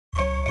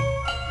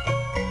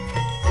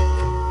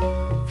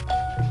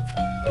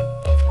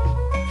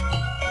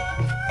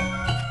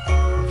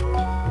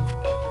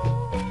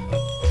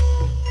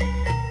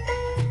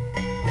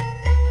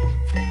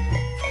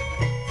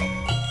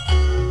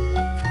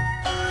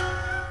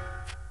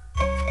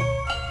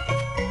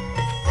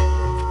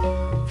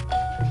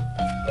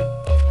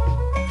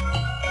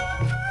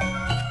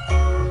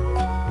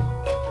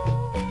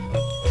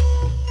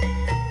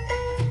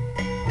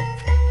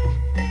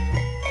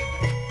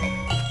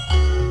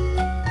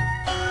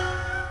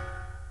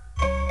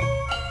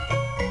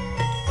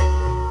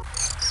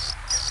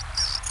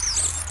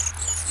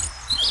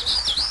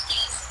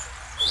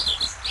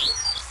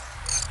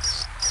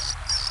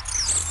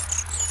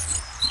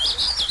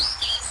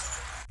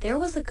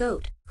a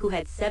goat who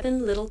had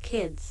 7 little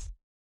kids.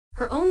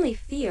 Her only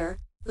fear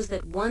was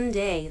that one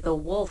day the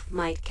wolf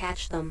might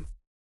catch them.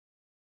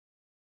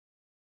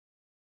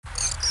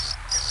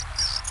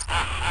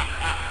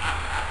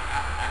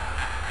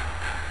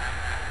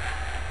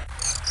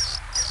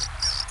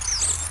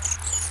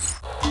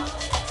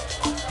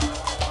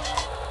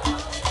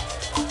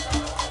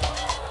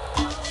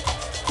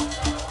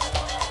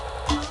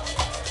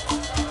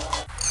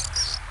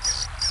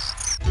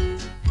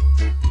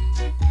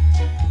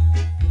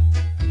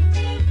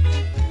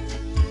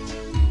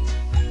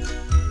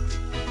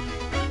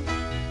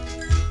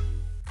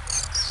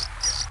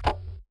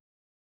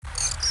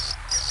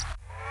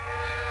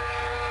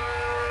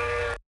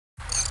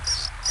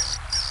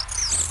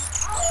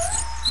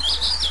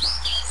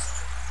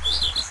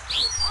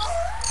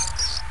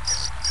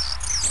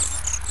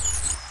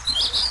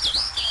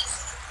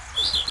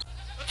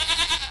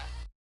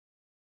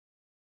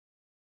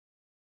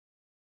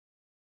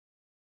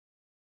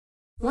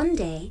 One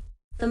day,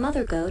 the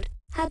mother goat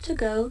had to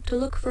go to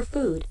look for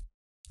food,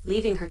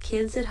 leaving her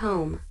kids at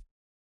home.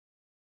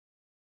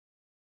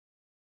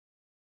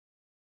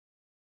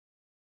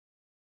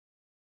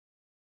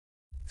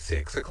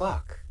 Six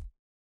o'clock.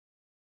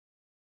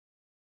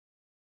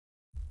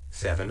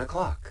 7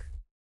 o'clock.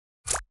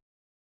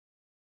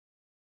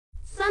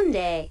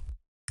 Sunday,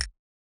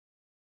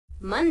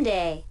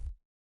 Monday,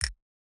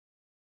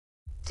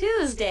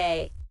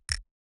 Tuesday,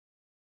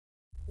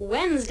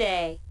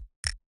 Wednesday,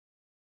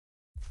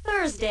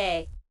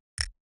 Thursday,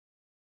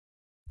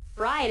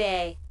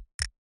 Friday,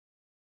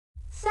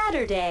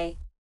 Saturday,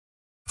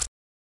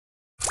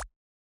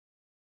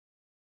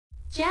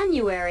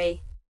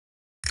 January,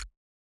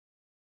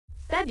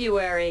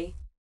 February,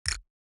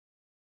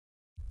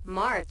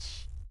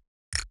 March,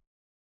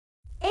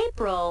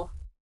 April,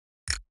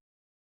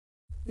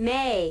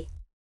 May,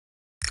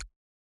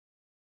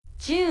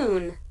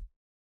 June,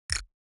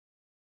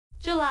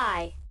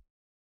 July,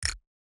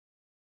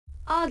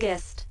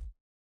 August,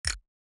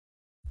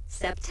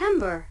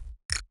 September,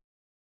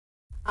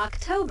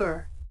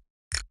 October,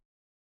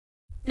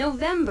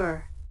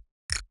 November,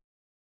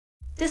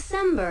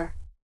 December.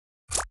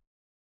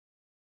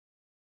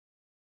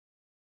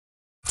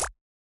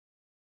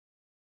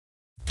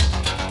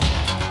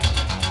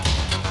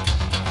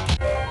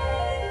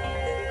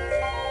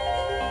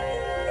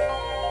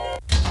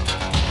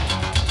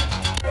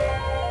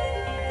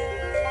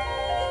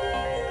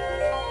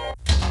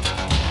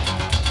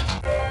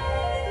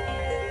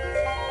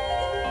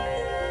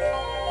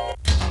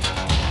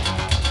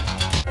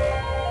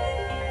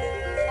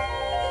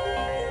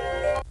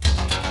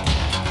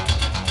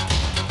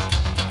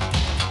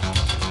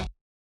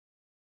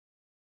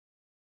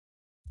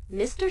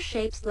 Mr.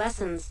 Shape's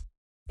lessons.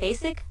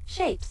 Basic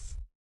shapes.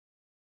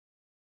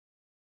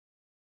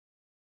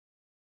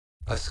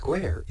 A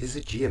square is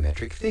a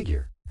geometric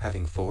figure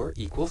having 4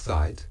 equal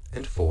sides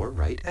and 4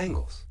 right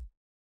angles.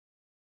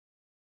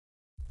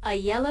 A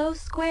yellow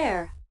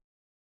square.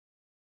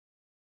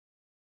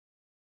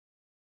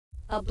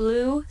 A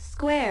blue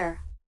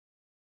square.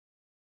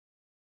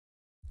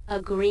 A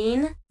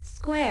green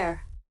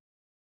square.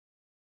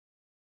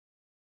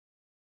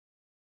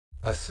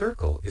 A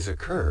circle is a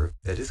curve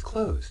that is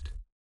closed.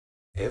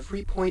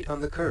 Every point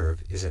on the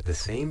curve is at the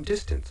same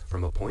distance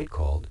from a point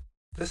called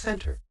the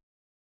center.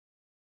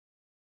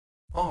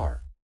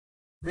 R,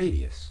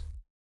 radius.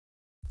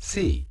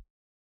 C,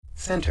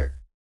 center.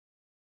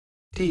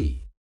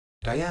 D,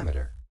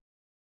 diameter.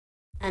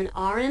 An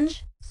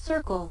orange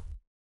circle.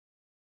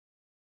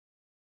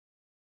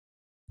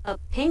 A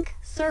pink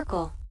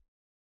circle.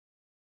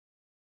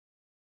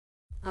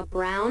 A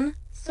brown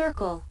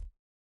circle.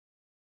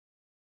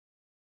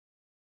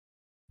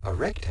 A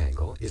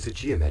rectangle is a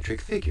geometric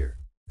figure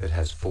that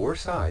has 4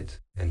 sides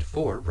and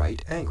 4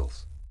 right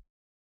angles.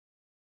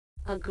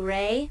 A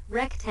gray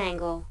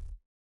rectangle.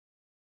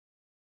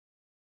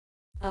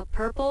 A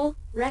purple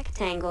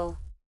rectangle.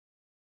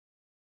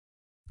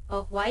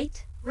 A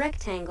white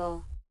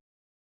rectangle.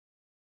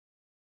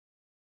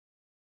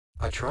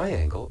 A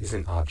triangle is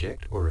an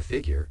object or a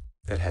figure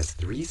that has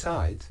 3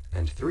 sides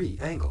and 3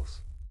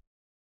 angles.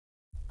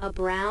 A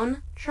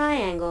brown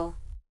triangle.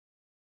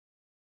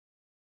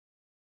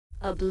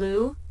 A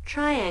blue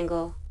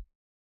triangle.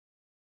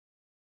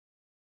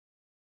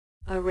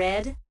 A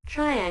red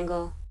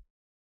triangle.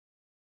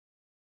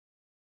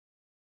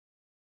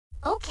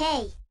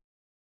 Okay.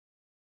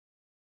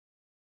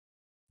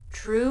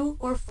 True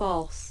or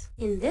false?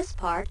 In this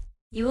part,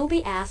 you will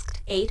be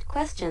asked 8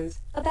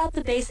 questions about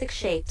the basic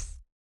shapes.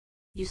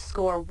 You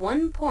score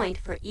 1 point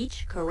for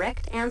each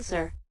correct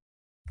answer.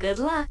 Good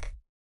luck!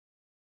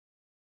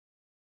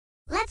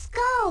 Let's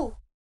go!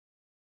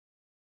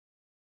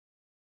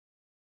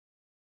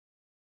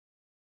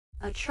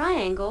 A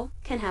triangle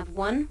can have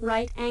 1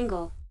 right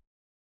angle.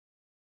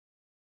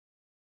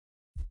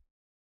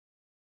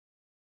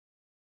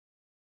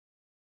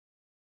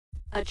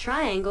 A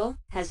triangle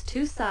has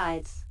 2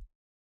 sides.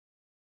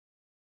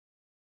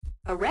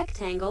 A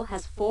rectangle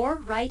has 4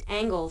 right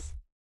angles,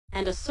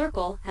 and a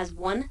circle has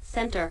 1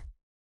 center.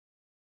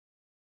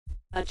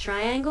 A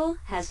triangle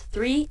has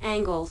 3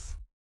 angles.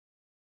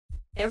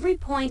 Every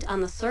point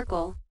on the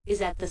circle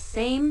is at the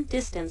same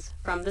distance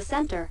from the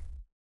center.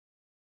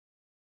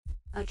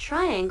 A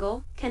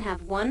triangle can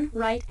have 1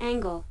 right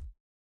angle.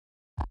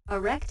 A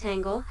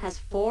rectangle has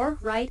 4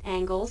 right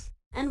angles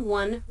and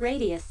 1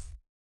 radius.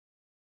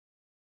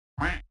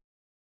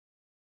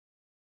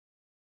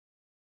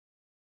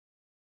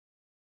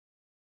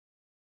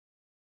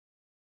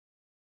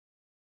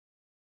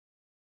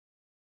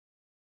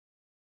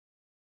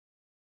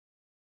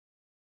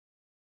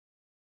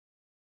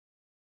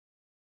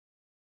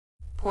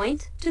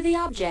 Point to the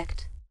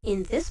object.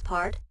 In this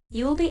part,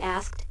 you will be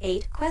asked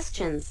 8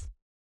 questions.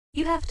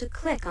 You have to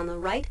click on the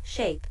right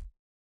shape.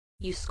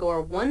 You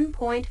score 1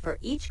 point for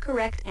each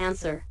correct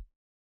answer.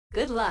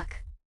 Good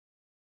luck!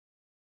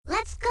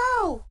 Let's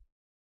go!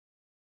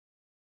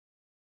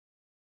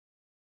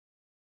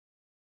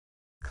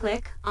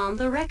 Click on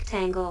the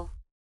rectangle.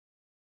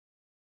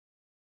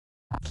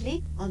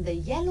 Click on the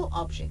yellow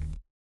object.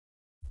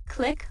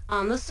 Click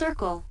on the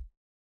circle.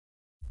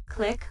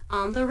 Click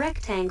on the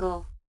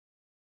rectangle.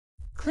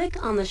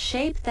 Click on the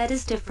shape that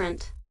is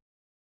different.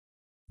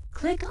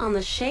 Click on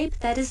the shape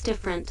that is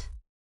different.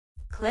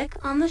 Click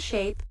on the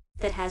shape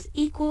that has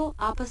equal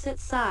opposite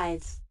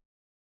sides.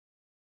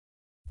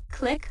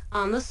 Click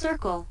on the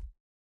circle.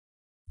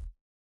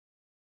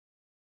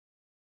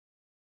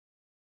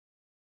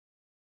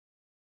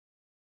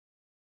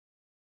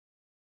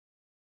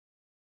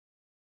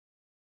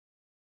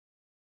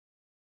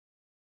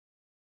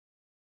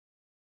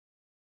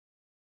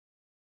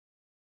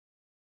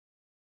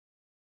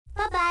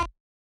 Bye-bye.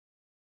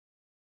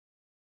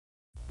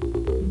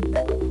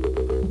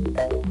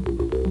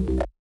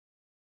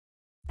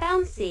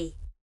 Bouncy.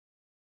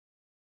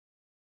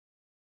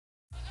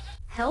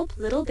 Help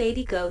little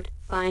baby goat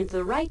find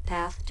the right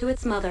path to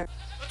its mother.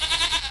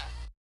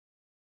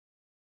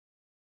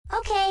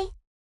 Okay.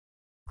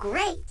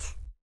 Great.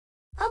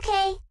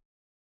 Okay.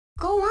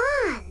 Go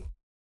on.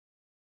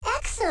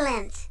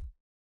 Excellent.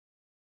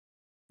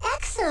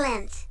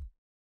 Excellent.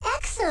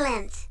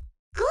 Excellent.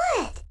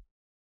 Good.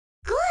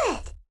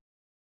 Good.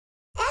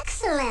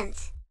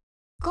 Excellent.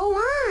 Go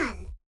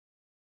on.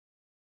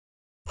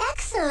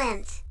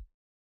 Excellent.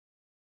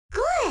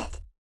 Good.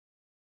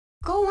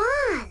 Go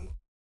on.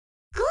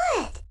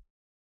 Good.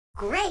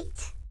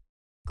 Great.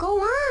 Go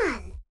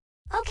on.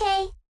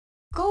 Okay.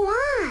 Go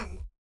on.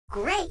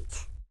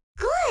 Great.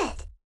 Good.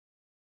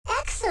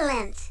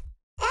 Excellent.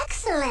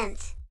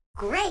 Excellent.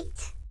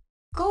 Great.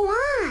 Go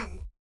on.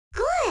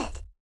 Good.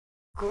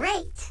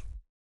 Great.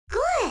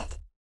 Good.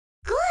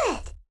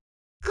 Good.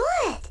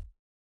 Good.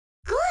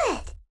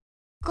 Good.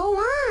 Go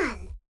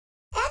on.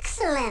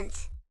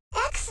 Excellent.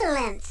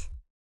 Excellent.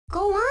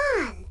 Go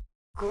on.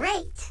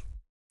 Great.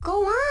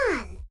 Go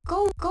on.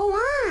 Go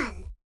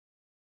on.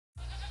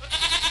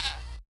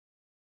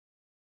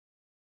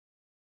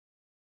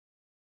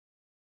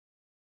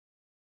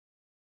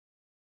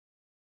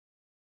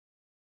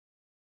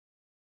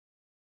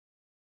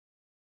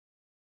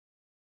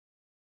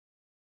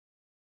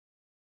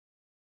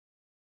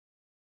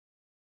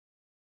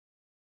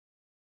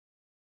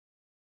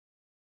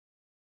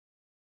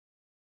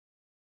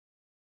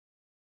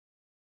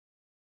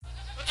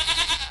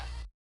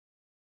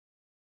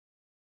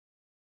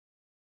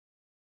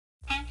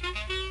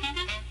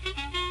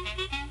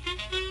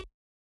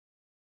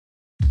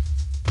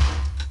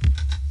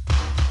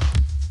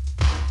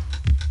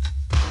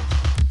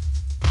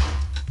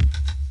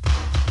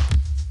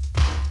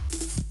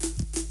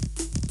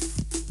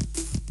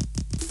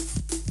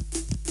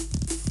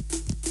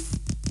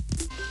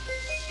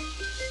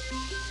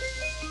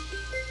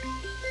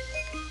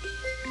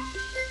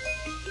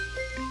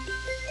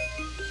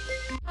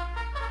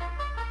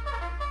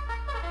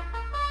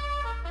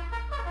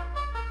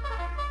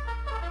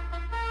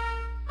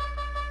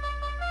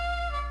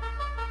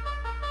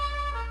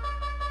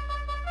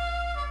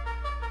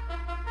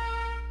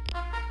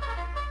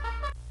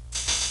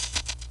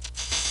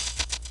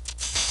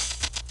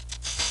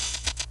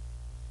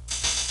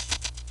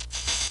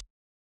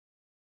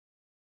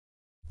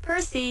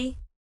 Percy.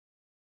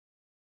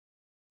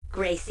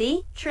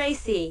 Gracie,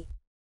 Tracy.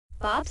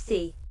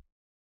 Bobsy.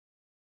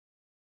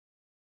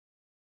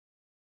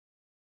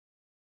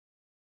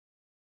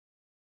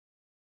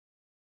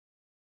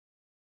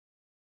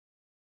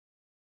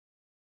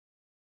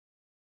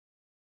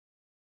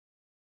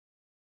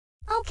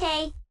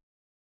 Okay.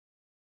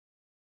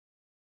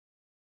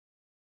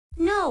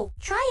 No,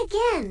 try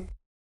again.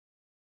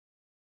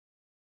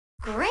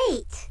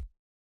 Great.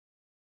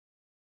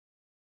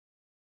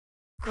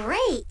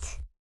 Great.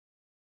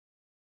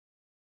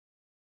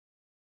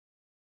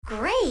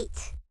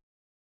 Great.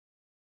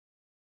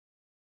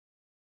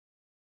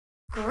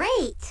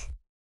 Great.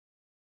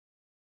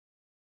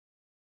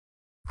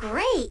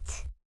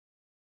 Great.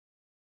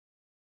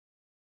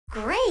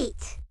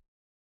 Great.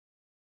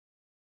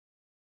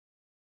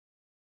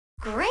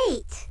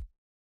 Great.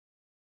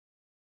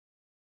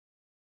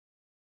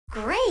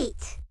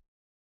 Great.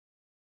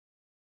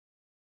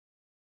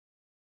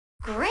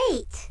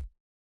 Great.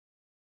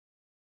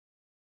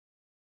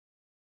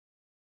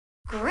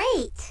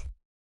 Great.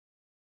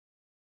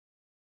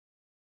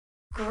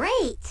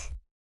 Great.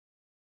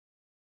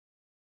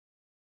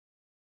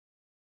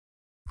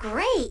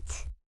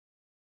 Great.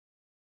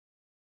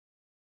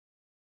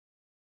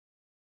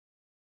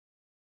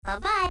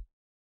 Bye-bye.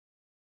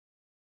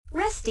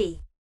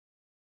 Resty.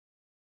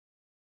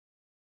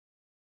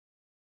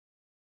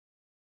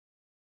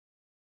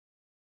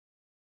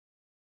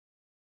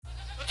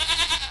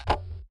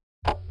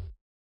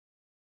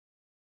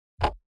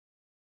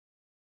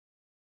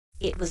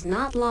 It was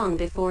not long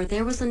before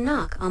there was a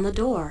knock on the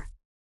door.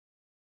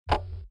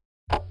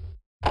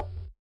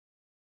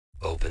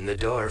 Open the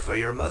door for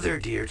your mother,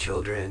 dear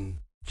children.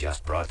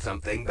 Just brought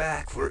something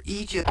back for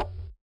each of...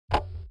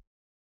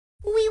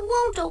 We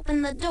won't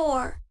open the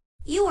door.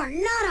 You are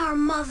not our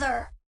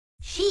mother.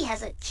 She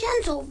has a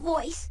gentle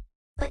voice,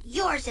 but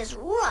yours is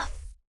rough.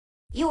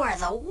 You are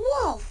the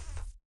wolf.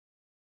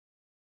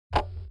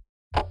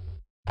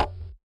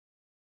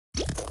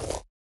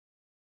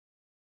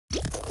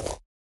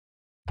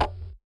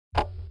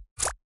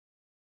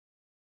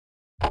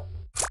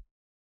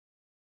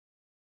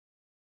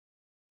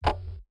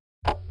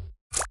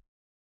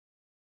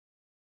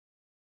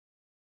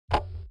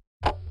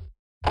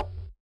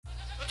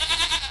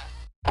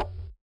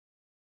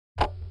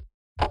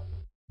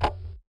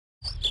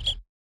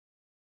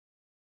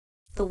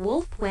 The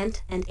wolf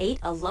went and ate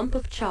a lump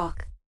of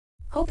chalk,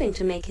 hoping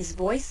to make his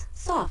voice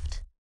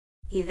soft.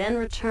 He then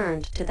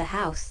returned to the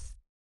house.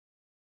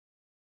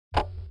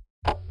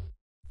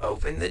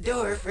 Open the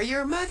door for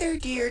your mother,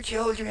 dear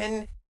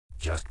children.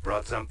 Just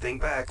brought something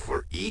back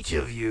for each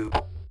of you.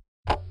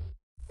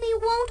 We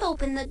won't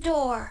open the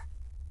door.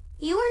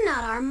 You are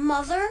not our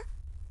mother.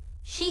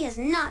 She has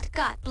not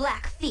got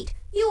black feet.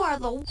 You are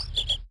the...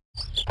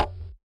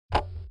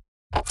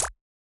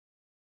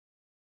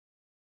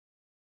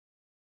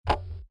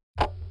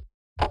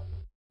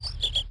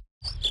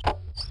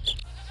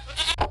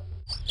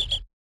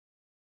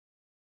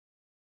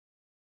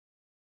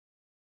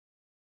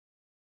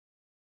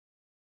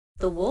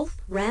 The wolf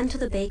ran to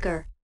the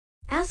baker,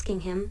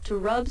 asking him to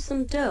rub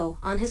some dough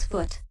on his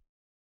foot.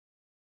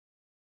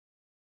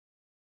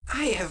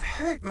 I have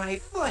hurt my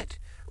foot.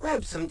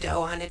 Rub some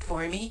dough on it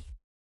for me.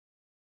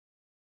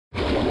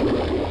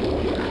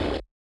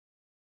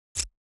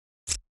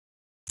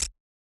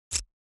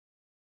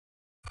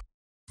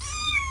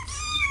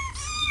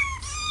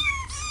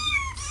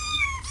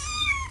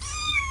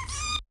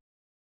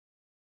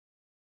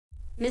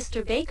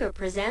 Mr. Baker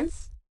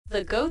presents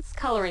The Goat's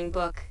Coloring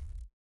Book.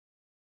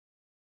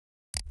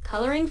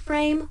 Coloring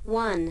Frame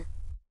 1.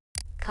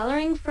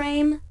 Coloring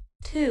Frame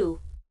 2.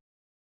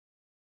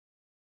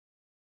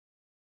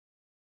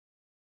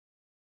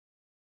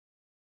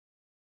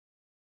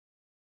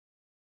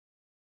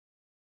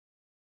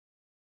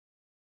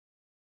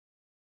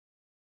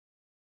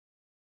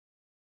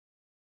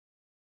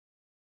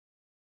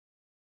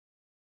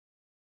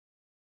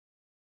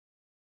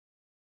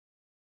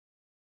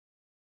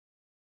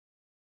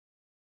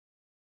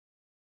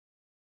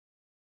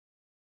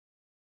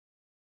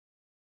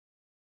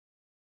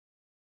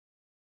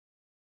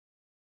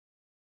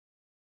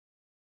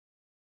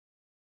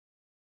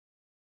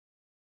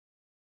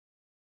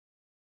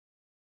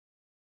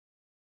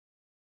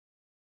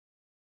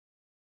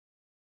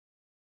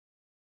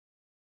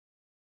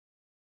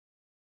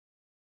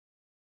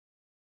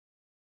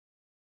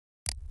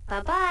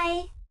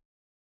 Bye-bye.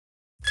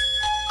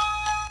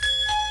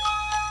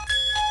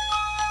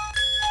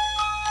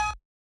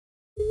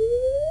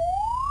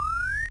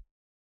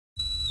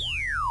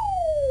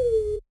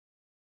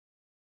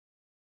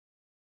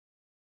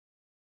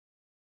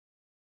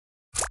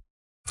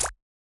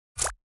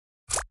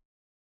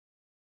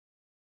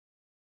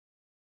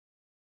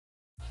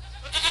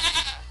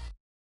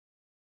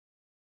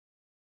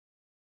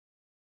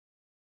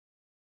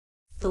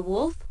 The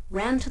wolf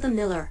ran to the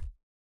miller.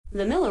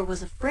 The miller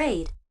was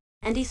afraid,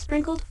 and he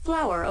sprinkled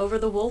flour over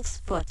the wolf's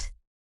foot.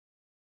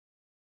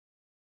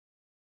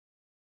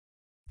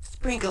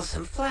 Sprinkle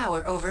some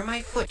flour over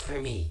my foot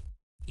for me.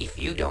 If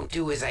you don't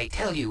do as I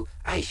tell you,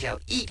 I shall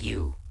eat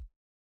you.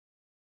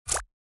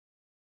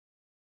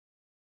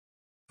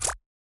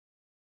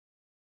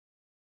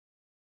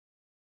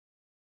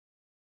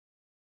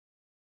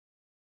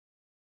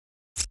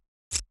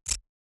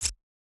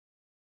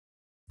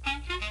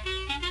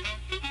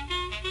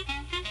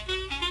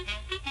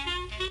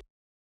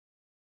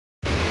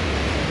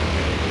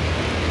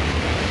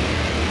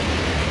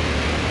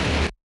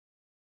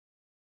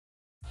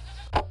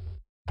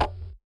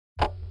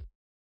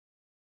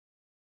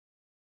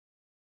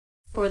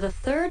 For the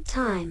third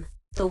time,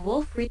 the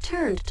wolf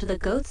returned to the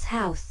goat's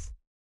house.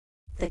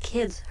 The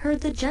kids heard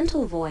the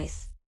gentle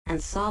voice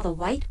and saw the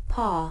white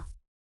paw.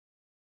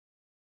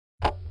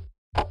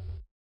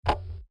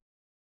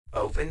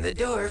 Open the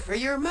door for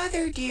your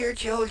mother, dear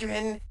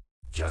children.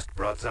 Just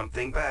brought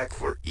something back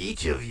for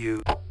each of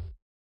you.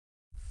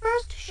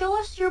 First, show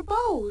us your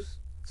bows,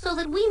 so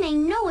that we may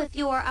know if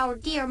you are our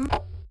dear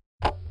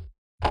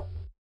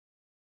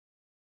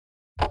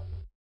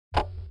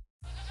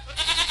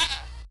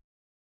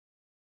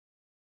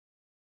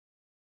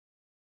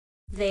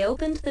They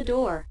opened the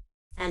door,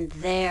 and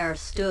there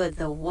stood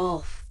the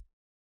wolf.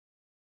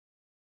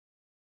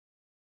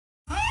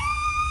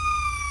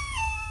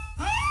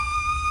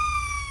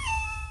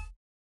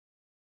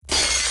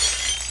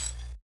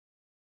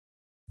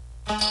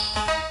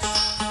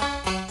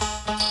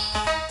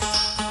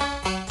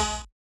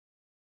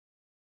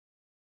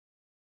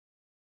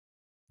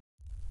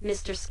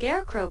 Mr.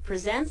 Scarecrow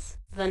presents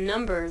the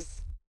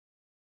numbers.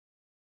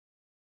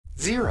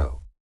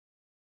 0,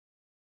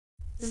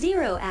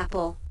 0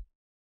 apple.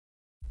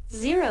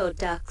 0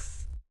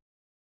 ducks.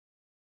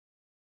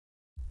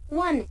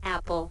 1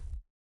 apple.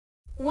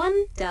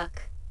 1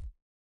 duck.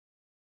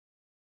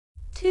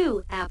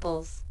 2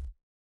 apples.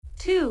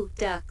 2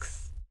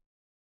 ducks.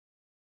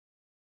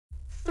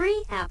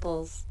 3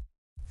 apples.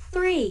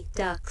 3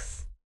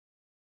 ducks.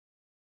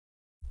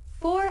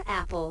 4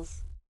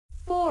 apples.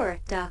 4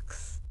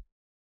 ducks.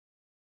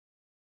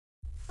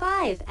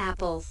 5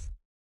 apples.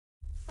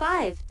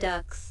 5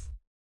 ducks.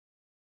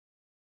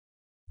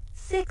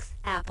 6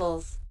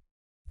 apples.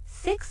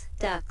 6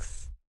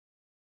 ducks.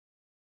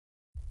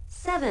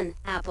 7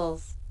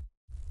 apples.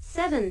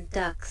 7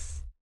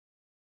 ducks.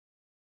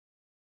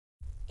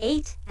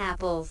 8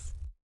 apples.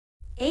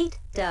 8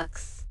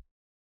 ducks.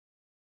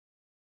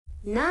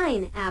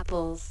 9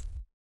 apples.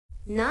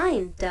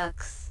 9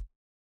 ducks.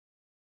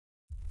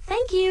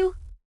 Thank you.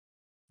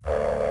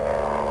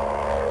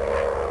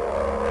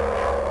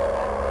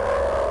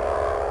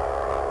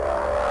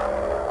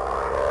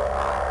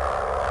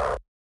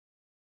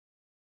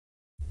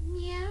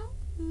 Meow,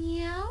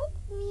 meow,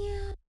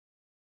 meow.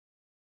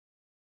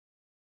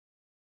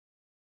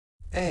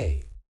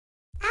 A,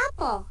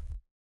 Apple.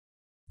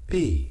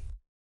 B,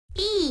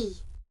 B.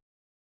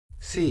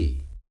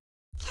 C,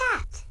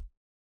 Cat.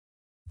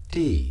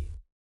 D,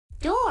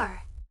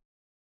 Door.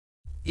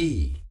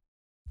 E,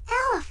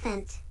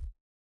 Elephant.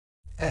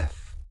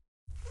 F,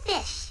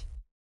 Fish.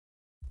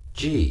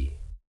 G,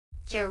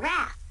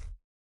 Giraffe.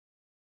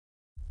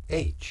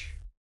 H,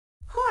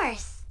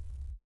 Horse.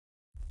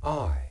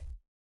 I,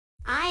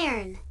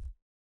 Iron.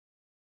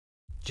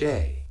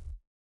 J,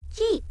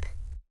 Jeep.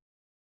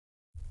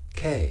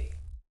 K,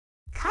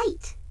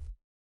 Kite.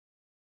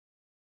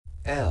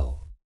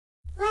 L,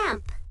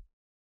 Lamp.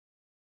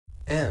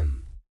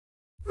 M,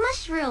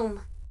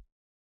 Mushroom.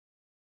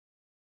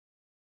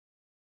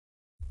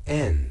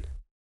 N,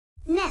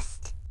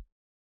 Nest.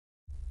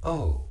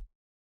 O,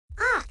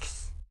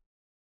 Ox.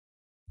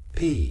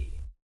 P,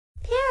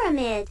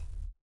 Pyramid.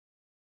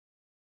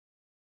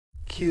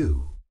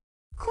 Q,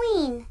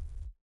 Queen.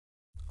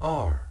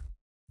 R,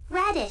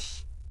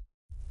 Radish.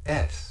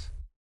 S,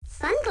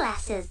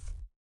 Sunglasses.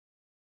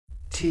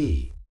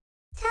 T,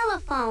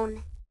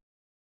 Telephone.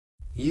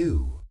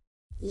 U,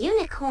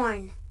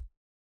 Unicorn.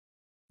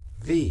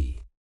 V,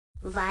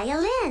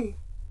 Violin.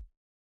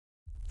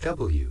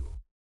 W,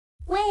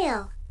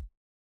 Whale.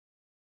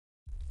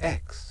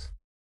 X,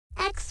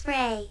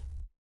 X-ray.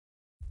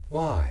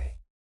 Y,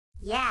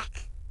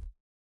 Yak.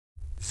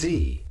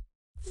 Z,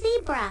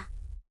 Zebra.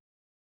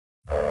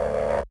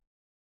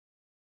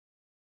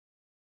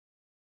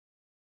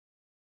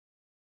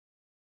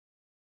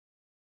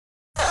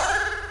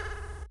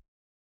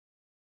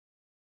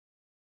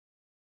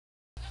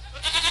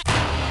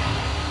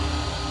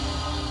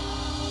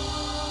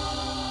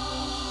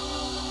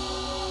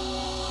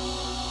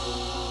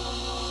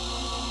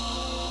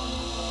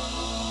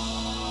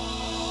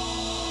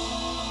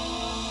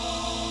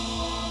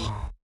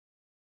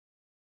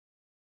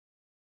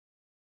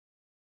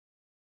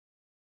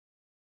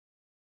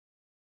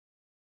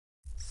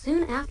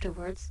 Soon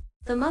afterwards,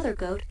 the mother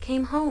goat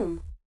came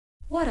home.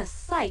 What a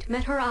sight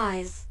met her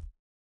eyes!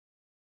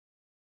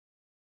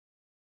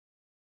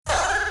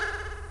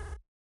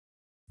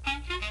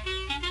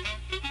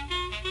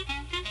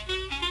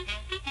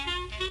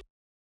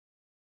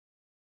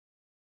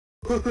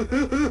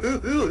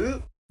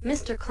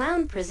 Mr.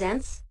 Clown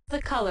presents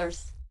the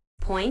colors.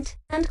 Point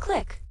and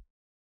click.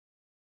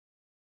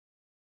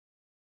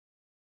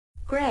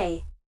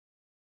 Gray,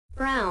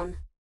 brown,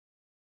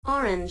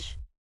 orange,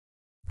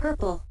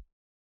 purple,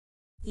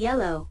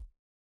 yellow,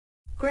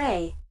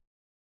 gray,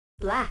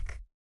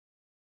 black,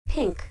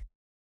 pink,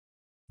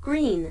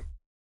 green,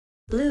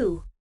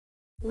 blue,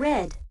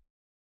 red.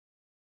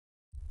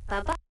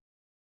 Bye-bye.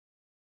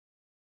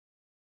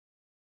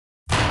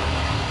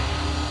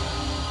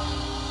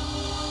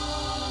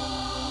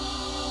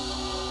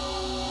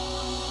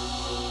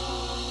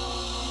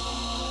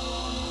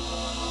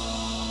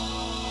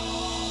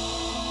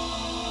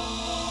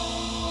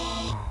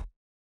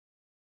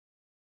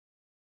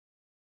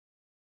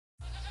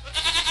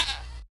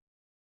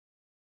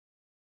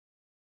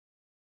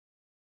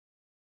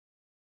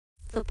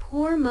 The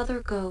poor mother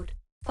goat,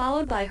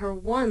 followed by her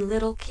one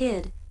little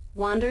kid,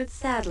 wandered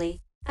sadly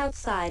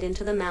outside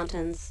into the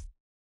mountains.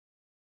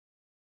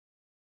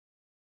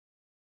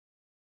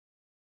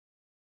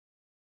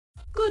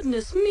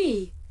 Goodness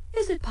me!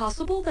 Is it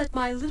possible that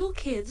my little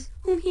kids,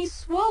 whom he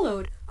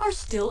swallowed, are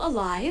still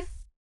alive?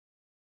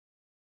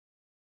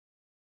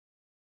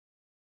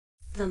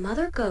 The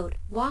mother goat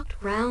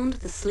walked round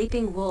the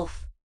sleeping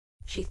wolf.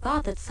 She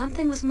thought that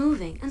something was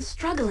moving and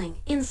struggling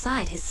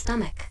inside his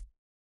stomach.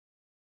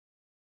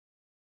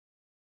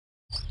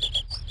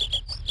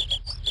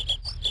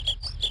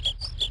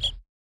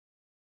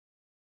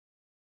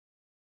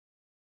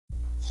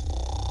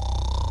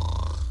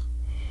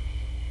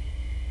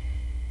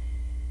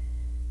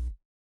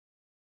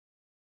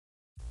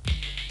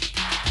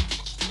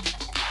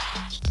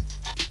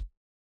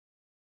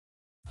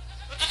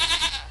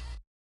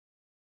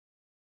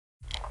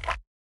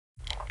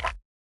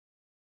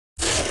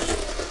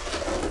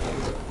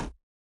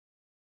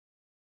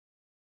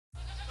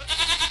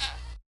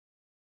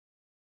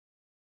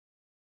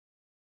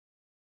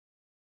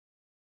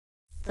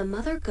 The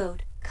mother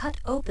goat cut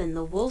open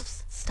the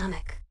wolf's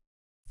stomach.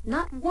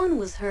 Not one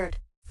was hurt,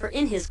 for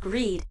in his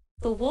greed,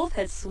 the wolf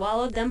had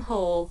swallowed them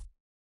whole.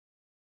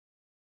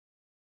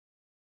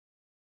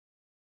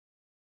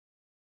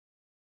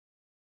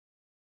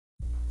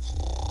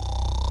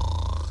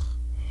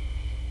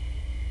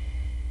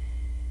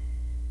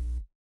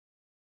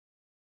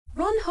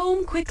 Run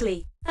home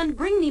quickly, and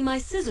bring me my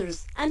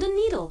scissors and a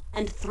needle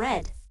and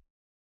thread.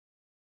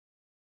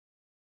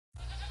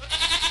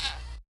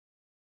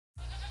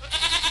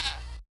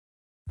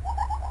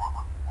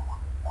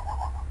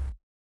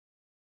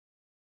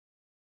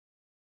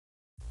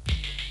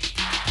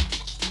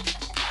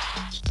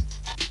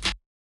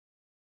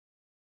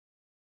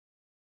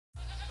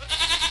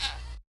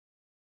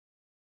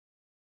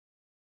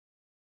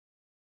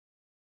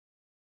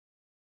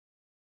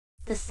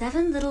 The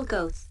 7 little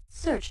goats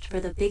searched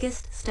for the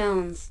biggest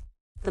stones.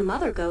 The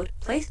mother goat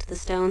placed the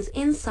stones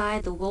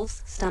inside the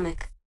wolf's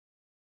stomach.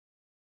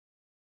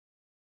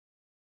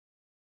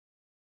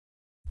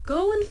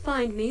 Go and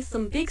find me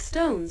some big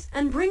stones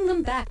and bring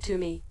them back to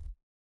me.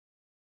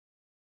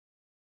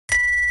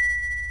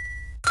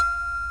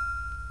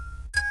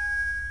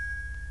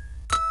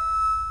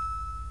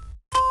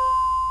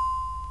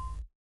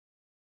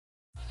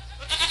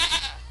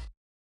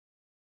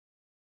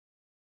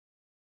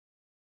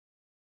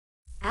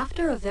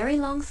 After a very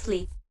long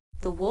sleep,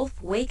 the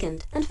wolf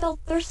wakened and felt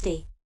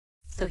thirsty,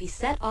 so he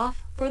set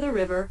off for the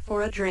river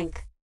for a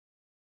drink.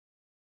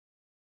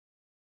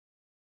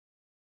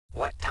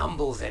 What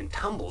tumbles and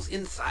tumbles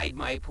inside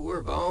my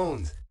poor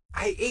bones?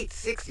 I ate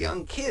 6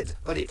 young kids,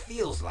 but it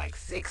feels like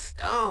 6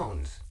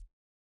 stones.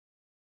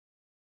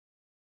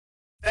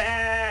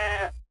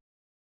 Ah!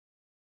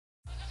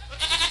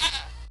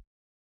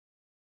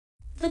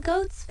 The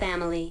Goats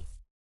Family.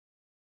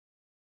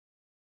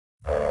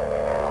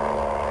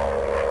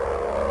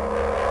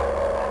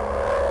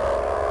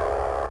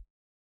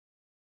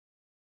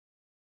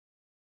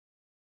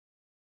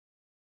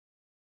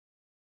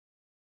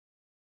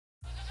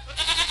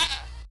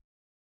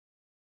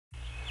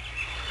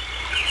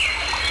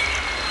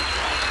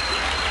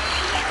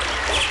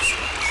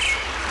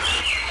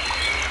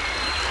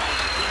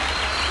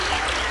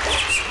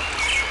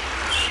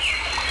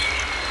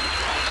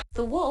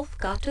 The wolf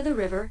got to the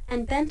river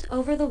and bent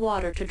over the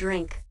water to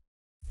drink.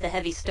 The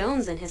heavy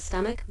stones in his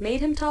stomach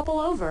made him topple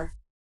over.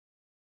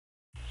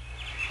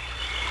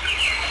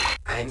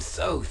 I'm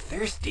so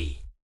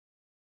thirsty.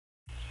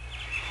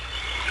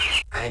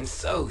 I'm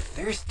so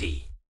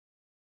thirsty.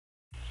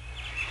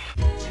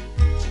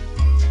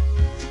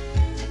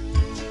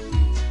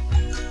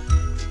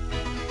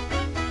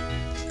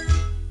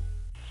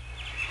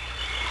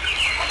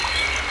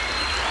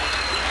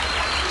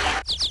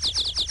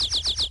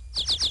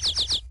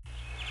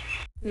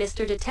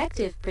 Mr.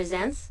 Detective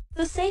presents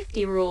the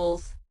safety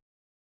rules.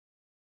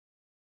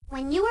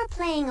 When you are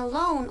playing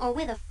alone or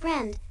with a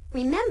friend,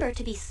 remember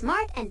to be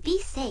smart and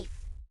be safe.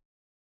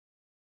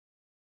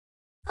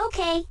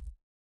 Okay.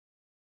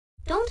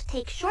 Don't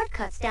take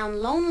shortcuts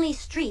down lonely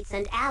streets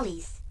and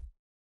alleys.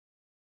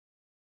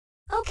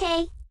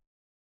 Okay.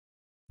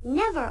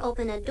 Never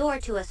open a door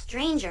to a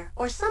stranger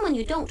or someone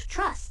you don't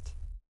trust.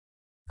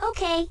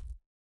 Okay.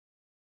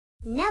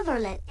 Never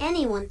let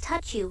anyone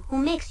touch you who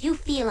makes you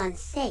feel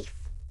unsafe.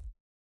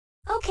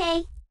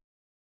 Okay.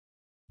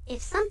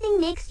 If something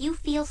makes you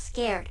feel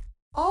scared,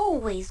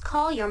 always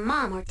call your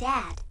mom or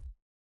dad.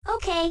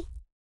 Okay.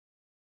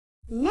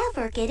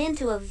 Never get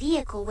into a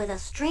vehicle with a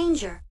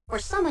stranger or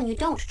someone you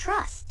don't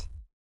trust.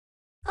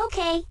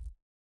 Okay.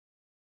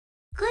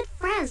 Good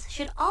friends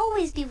should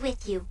always be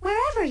with you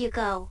wherever you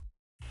go.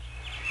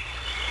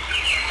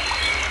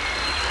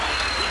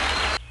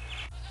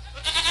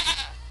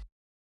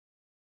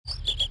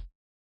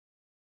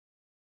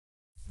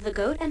 The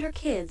goat and her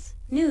kids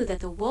knew that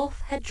the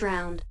wolf had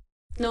drowned.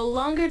 No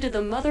longer did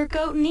the mother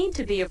goat need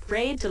to be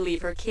afraid to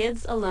leave her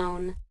kids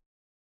alone.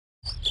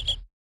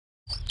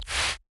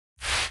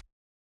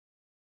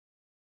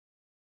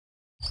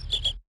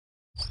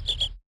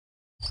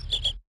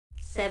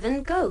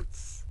 Seven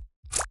goats.